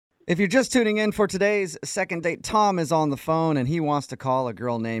If you're just tuning in for today's second date, Tom is on the phone and he wants to call a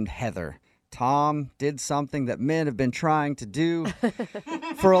girl named Heather. Tom did something that men have been trying to do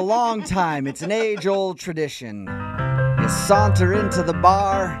for a long time. It's an age-old tradition. You saunter into the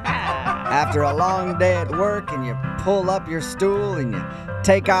bar after a long day at work and you pull up your stool and you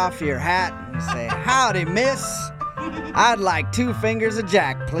take off your hat and you say, "Howdy, miss. I'd like 2 fingers of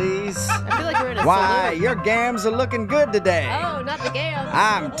Jack, please." I feel like we're in a Why, saloon. your gams are looking good today. Oh, not the gams.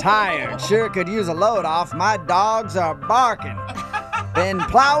 I'm tired. Sure could use a load off. My dogs are barking. Been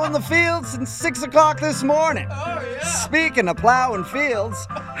plowing the fields since 6 o'clock this morning. Oh, yeah. Speaking of plowing fields,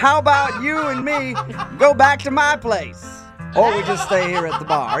 how about you and me go back to my place? Or we just stay here at the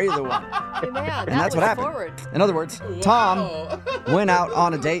bar, either one. Hey, man, And that's what happened. Forward. In other words, Tom went out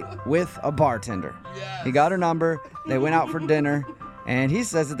on a date with a bartender. Yes. He got her number, they went out for dinner, and he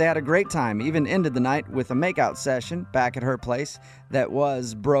says that they had a great time. Even ended the night with a makeout session back at her place that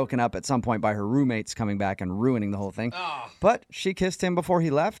was broken up at some point by her roommates coming back and ruining the whole thing. Oh. But she kissed him before he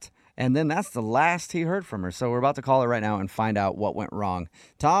left, and then that's the last he heard from her. So we're about to call her right now and find out what went wrong.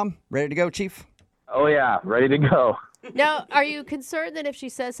 Tom, ready to go, Chief? Oh, yeah, ready to go. Now, are you concerned that if she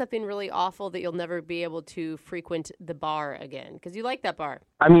says something really awful that you'll never be able to frequent the bar again? Because you like that bar.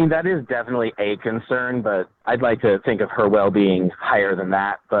 I mean, that is definitely a concern, but I'd like to think of her well-being higher than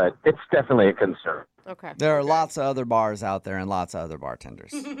that, but it's definitely a concern. Okay. There are lots of other bars out there and lots of other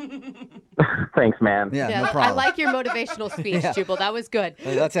bartenders. Thanks, man. Yeah, no I problem. like your motivational speech, Yeah. Jubal. That was good.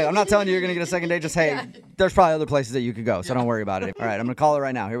 That's it. I'm not telling you you're going to get a second date. Just, hey, there's probably other places that you could go, so don't worry about it. All right, I'm going to call her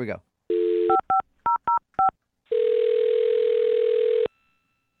right now. Here we go.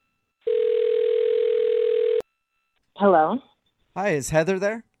 Hello. Hi, is Heather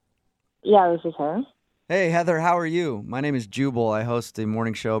there? Yeah, this is her. Hey, Heather, how are you? My name is Jubal. I host the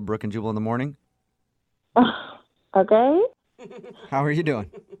morning show, Brooke and Jubal in the Morning. Okay. How are you doing?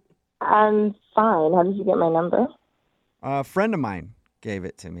 I'm fine. How did you get my number? A friend of mine gave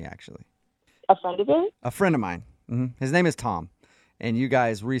it to me, actually. A friend of yours? A friend of mine. His name is Tom. And you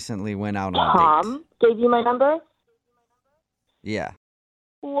guys recently went out on a date. Tom gave you my number? Yeah.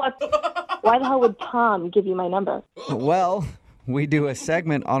 What? Why the hell would Tom give you my number? Well, we do a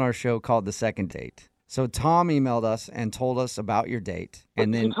segment on our show called The Second Date. So Tom emailed us and told us about your date.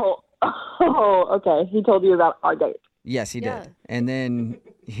 And then, Oh, okay. He told you about our date. yes, he Yeah. did. And then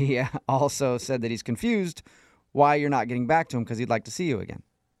he also said that he's confused why you're not getting back to him because he'd like to see you again.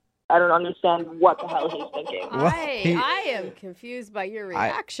 I don't understand what the hell he's thinking. I am confused by your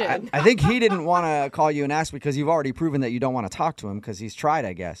reaction. I think he didn't want to call you and ask because you've already proven that you don't want to talk to him because he's tried,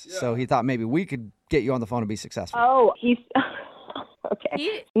 I guess. So he thought maybe we could get you on the phone and be successful. Oh, he's...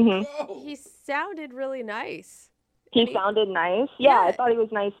 okay. He sounded really nice. He sounded nice? Yeah, I thought he was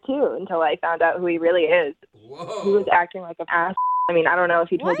nice too until I found out who he really is. Whoa. He was acting like an ass. I mean, I don't know if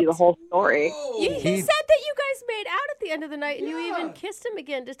he told you the whole story. Whoa. He He- said that you guys made out at the end of the night and you even kissed him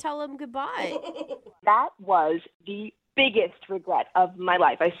again to tell him goodbye. That was the biggest regret of my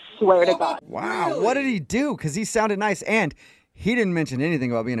life. I swear to God. Wow. Really? What did he do? Because he sounded nice and he didn't mention anything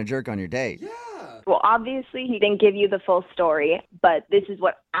about being a jerk on your date. Yeah. Well, obviously, he didn't give you the full story, but this is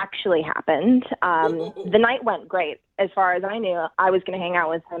what actually happened. The night went great. As far as I knew, I was going to hang out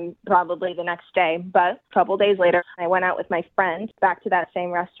with him probably the next day. But a couple days later, I went out with my friend back to that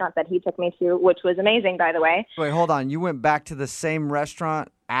same restaurant that he took me to, which was amazing, by the way. Wait, hold on. You went back to the same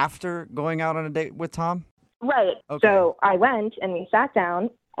restaurant after going out on a date with Tom? Right. Okay. So I went and we sat down,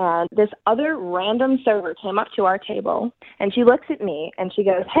 and this other random server came up to our table, and she looks at me and she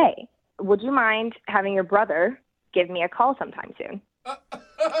goes, "Hey, would you mind having your brother give me a call sometime soon?"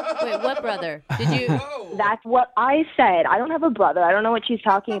 Wait, what brother? Did you? Whoa. That's what I said. I don't have a brother. I don't know what she's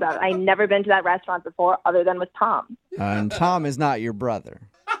talking about. I've never been to that restaurant before other than with Tom. And Tom is not your brother.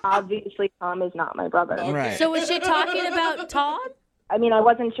 Obviously, Tom is not my brother. Right. So was she talking about Tom? I mean, I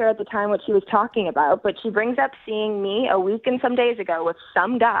wasn't sure at the time what she was talking about, but she brings up seeing me a week and some days ago with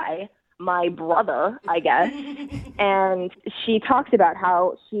some guy, my brother, I guess, and she talks about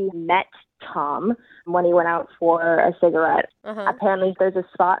how she met Tom when he went out for a cigarette. Uh-huh. Apparently, there's a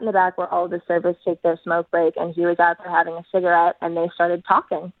spot in the back where all the servers take their smoke break, and he was out there having a cigarette, and they started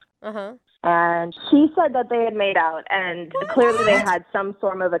talking. Uh-huh. And she said that they had made out, and clearly they had some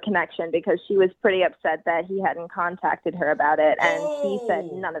form of a connection because she was pretty upset that he hadn't contacted her about it, and he said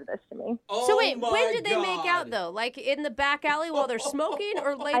none of this to me. So wait, Oh when my did they make out God. though? Like in the back alley while they're smoking,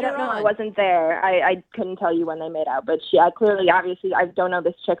 or later I don't know. on? I wasn't there. I couldn't tell you when they made out, but I clearly, obviously, I don't know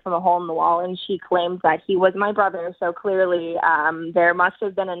this chick from a hole in the wall, and she claimed that he was my brother, so clearly there must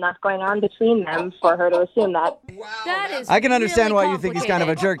have been enough going on between them for her to assume that. Wow. That is I can understand really why you think he's kind of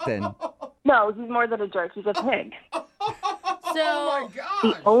a complicated. jerk then. No, he's more than a jerk. He's a pig. So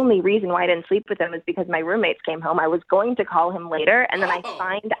The only reason why I didn't sleep with him is because my roommates came home. I was going to call him later, and then I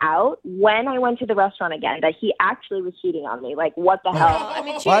find out when I went to the restaurant again that he actually was cheating on me. Like, what the hell? I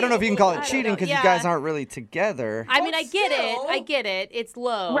mean, Well, I don't know if you can call I it don't cheating know. because Yeah. you guys aren't really together. I mean, I get it. It's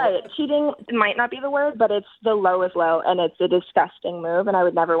low. Right. Cheating might not be the word, but it's the lowest low, and it's a disgusting move, and I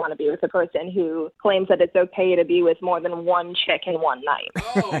would never want to be with a person who claims that it's okay to be with more than one chick in one night.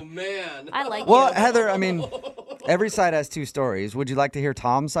 Oh, man. I like Well, you. Heather, I mean, every side has two stories. Would you like to hear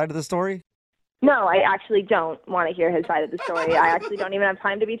Tom's side of the story? No, I actually don't want to hear his side of the story. I actually don't even have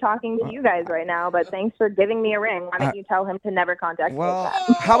time to be talking to you guys right now, but thanks for giving me a ring. Why don't you tell him to never contact me Well,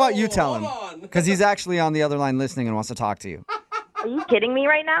 again? how about you tell him? Hold on. Because he's actually on the other line listening and wants to talk to you. Are you kidding me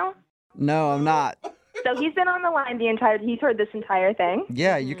right now? No, I'm not. So he's been on the line he's heard this entire thing.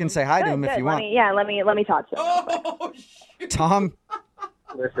 Yeah, you can say hi to him if you want. Let me talk to him. Oh, shit. Tom,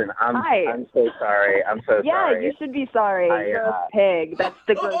 Listen, Hi. I'm so sorry. I'm so Yeah, sorry. you should be sorry. You're a pig. That's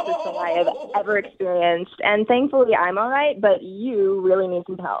the grossest thing I have ever experienced. And thankfully, I'm all right, but you really need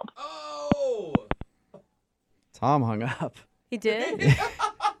some help. Oh. Tom hung up. He did?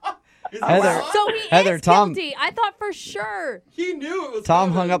 Heather, So he Heather, is Tom- guilty. I thought for sure. He knew it was Tom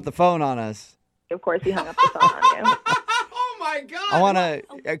coming. hung up the phone on us. Of course, he hung up the phone on you. Oh, my God. I want to,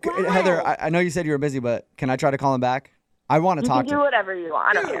 Wow. Heather, I know you said you were busy, but can I try to call him back? I want to You talk can to do him. whatever you want.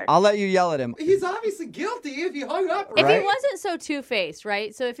 I don't Dude. care. I'll let you yell at him. He's obviously guilty if he hung up. If Right? he wasn't so two-faced,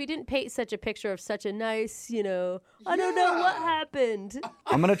 right? So if he didn't paint such a picture of such a nice, I don't know what Yeah. happened.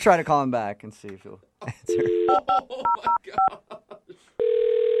 I'm going to try to call him back and see if he'll answer. Oh, my God.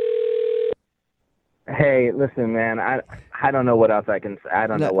 Hey, listen, man. I don't know what else I can say. I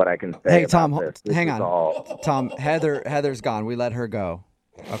don't know what I can say. Hey, about Tom, this. This hang is on. all- Tom, Heather's gone. We let her go.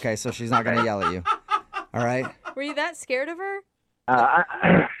 Okay, so she's not going to yell at you. All right? Were you that scared of her?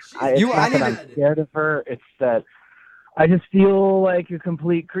 it's You- not I need that to- I'm scared of her. It's that I just feel like a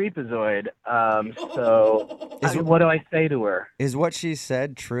complete creepazoid. What do I say to her? Is what she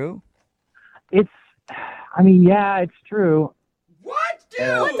said true? Yeah, it's true. What, dude?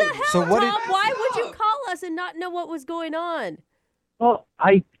 What the hell, So what Tom? did- Why would you call us and not know what was going on? Well,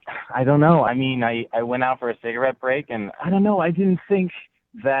 I don't know. I mean, I went out for a cigarette break, and I don't know. I didn't think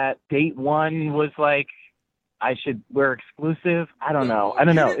that date one was like we're exclusive. I don't know.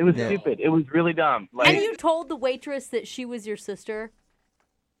 It was Yeah. stupid. It was really dumb. And you told the waitress that she was your sister?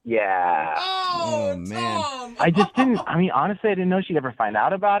 Yeah. Oh, Oh, man. Tom. I just didn't. I mean, honestly, I didn't know she'd ever find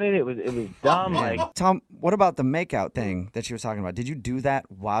out about it. It was dumb. Man. Like, Tom, what about the makeout thing that she was talking about? Did you do that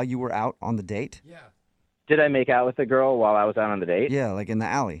while you were out on the date? Yeah. did I make out with a girl while I was out on the date? Yeah, like in the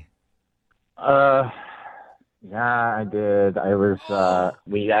alley. Yeah, I did.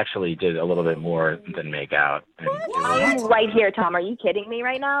 We actually did a little bit more than make out. And it was- I'm right here, Tom. Are you kidding me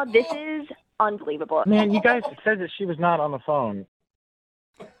right now? This is unbelievable. Man, you guys said that she was not on the phone.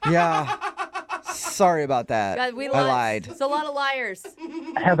 Yeah. Sorry about that. God, we I lied. It's a lot of liars.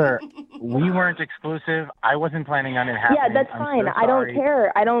 Heather, we weren't exclusive. I wasn't planning on it happening. Yeah, that's I'm fine. so I don't sorry.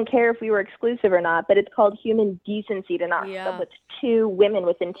 care. I don't care if we were exclusive or not, but it's called human decency to not Yeah. sleep with two women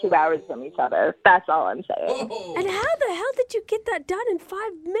within 2 hours from each other. That's all I'm saying. Oh. And how the hell did you get that done in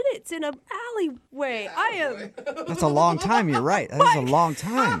 5 minutes in an alleyway? I am. That's a long time. You're right. That is a long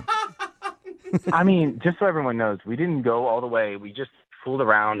time. I mean, just so everyone knows, we didn't go all the way. We just fooled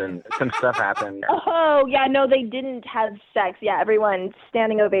around and some stuff happened. Oh, yeah, no, they didn't have sex. Yeah, everyone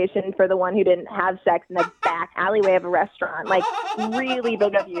standing ovation for the one who didn't have sex in the back alleyway of a restaurant. Like, really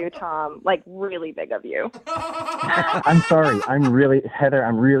big of you, Tom. Like, really big of you. I'm sorry. Heather,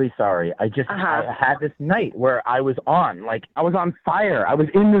 I'm really sorry. I had this night where I was on fire. I was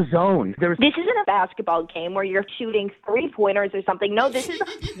in the zone. This isn't a basketball game where you're shooting 3-pointers or something. No, this is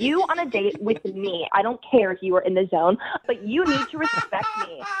you on a date with me. I don't care if you were in the zone, but you need to respect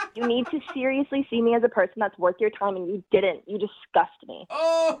me. You need to seriously see me as a person that's worth your time, and you didn't. You disgust me.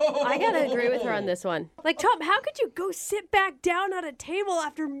 Oh. I gotta agree with her on this one. Like, Tom, how could you go sit back down at a table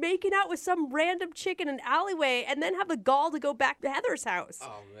after making out with some random chick in an alleyway and then have the gall to go back to Heather's house?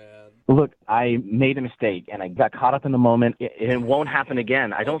 Oh, man. Look, I made a mistake, and I got caught up in the moment. It won't happen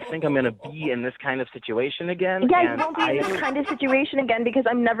again. I don't think I'm going to be in this kind of situation again. Yeah, and you won't be in this kind of situation again because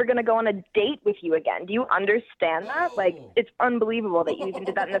I'm never going to go on a date with you again. Do you understand that? Like, it's unbelievable that you even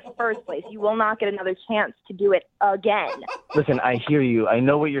did that in the first place. You will not get another chance to do it again. Listen, I hear you. I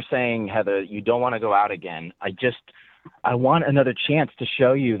know what you're saying, Heather. You don't want to go out again. I want another chance to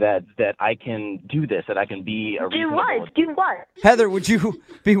show you that I can do this, that I can be a Do reasonable... what? Do what? Heather, would you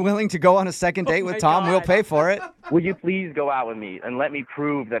be willing to go on a second date with Tom? We'll pay for it. Would you please go out with me and let me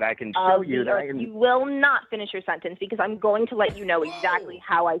prove that I can show you that I can... You will not finish your sentence because I'm going to let you know exactly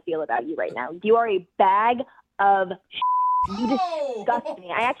how I feel about you right now. You are a bag of You disgust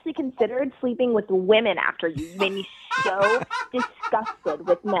me. I actually considered sleeping with women after you. You made me so disgusted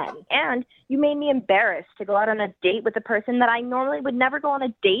with men. And you made me embarrassed to go out on a date with a person that I normally would never go on a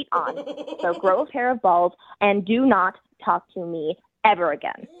date on. So grow a pair of balls and do not talk to me ever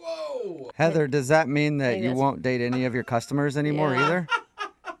again. Whoa. Heather, does that mean that Hey, you that's- won't date any of your customers anymore Yeah. either?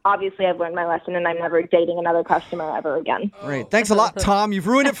 Obviously, I've learned my lesson, and I'm never dating another customer ever again. Great. Thanks a lot, Tom. You've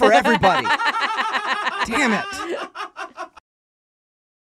ruined it for everybody. Damn it.